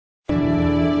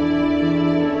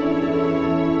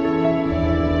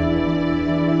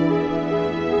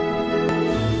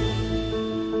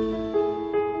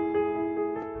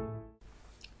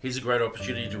a great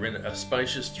opportunity to rent a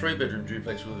spacious 3-bedroom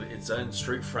duplex with its own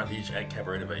street frontage at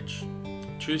Cabaretta Beach.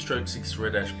 2/6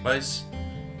 Red Place,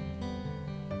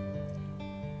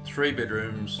 3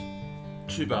 bedrooms,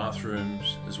 2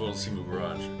 bathrooms, as well as a single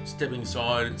garage. Stepping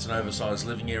inside, it's an oversized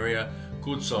living area,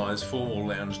 good size formal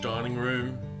lounge dining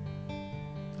room.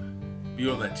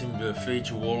 Beyond that timber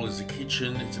feature wall is a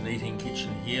kitchen. It's an eating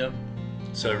kitchen here.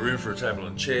 So room for a table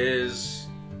and chairs.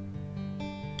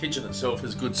 Kitchen itself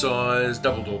is good size,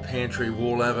 double door pantry,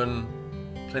 wall oven,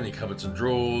 plenty of cupboards and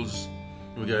drawers.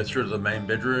 We go through to the main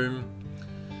bedroom.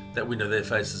 That window there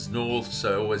faces north,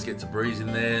 so always gets a breeze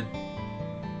in there.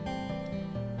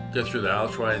 Go through the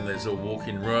archway and there's a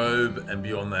walk-in robe, and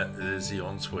beyond that there's the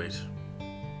ensuite.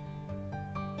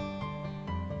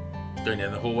 Going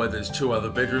down the hallway there's 2 other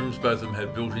bedrooms, both of them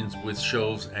have built-ins with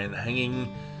shelves and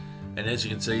hanging, and as you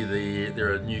can see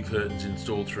there are new curtains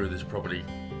installed through this property.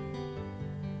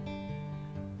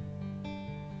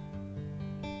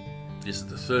 This is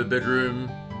the 3rd bedroom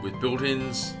with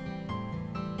built-ins.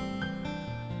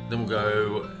 Then we'll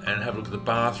go and have a look at the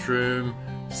bathroom,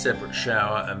 separate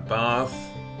shower and bath,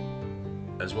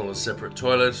 as well as separate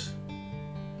toilet.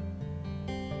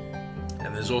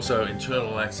 And there's also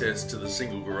internal access to the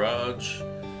single garage.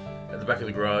 At the back of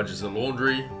the garage is the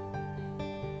laundry.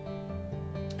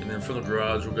 And then from the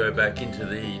garage we'll go back into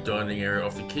the dining area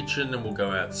off the kitchen, and we'll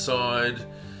go outside.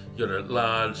 You've got a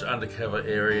large undercover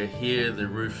area here. The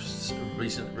roof's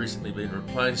recently been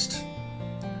replaced.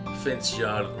 Fenced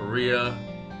yard at the rear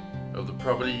of the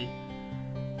property,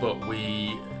 but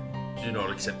we do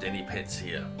not accept any pets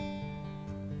here.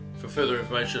 For further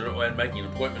information and making an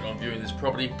appointment on viewing this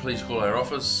property, please call our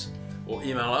office or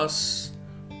email us,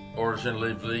 or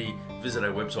alternatively visit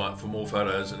our website for more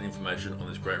photos and information on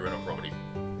this great rental property.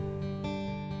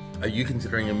 Are you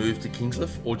considering a move to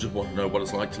Kingscliff, or just want to know what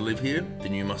it's like to live here?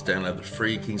 Then you must download the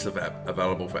free Kingscliff app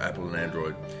available for Apple and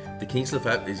Android. The Kingscliff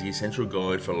app is the essential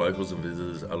guide for locals and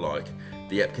visitors alike.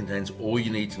 The app contains all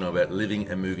you need to know about living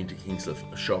and moving to Kingscliff: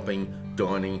 shopping,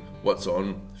 dining, what's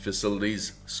on,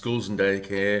 facilities, schools and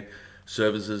daycare,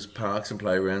 services, parks and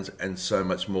playgrounds, and so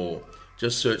much more.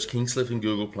 Just search Kingscliff in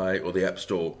Google Play or the App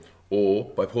Store, or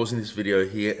by pausing this video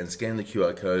here and scan the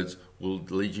QR codes, will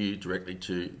lead you directly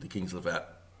to the Kingscliff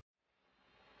app.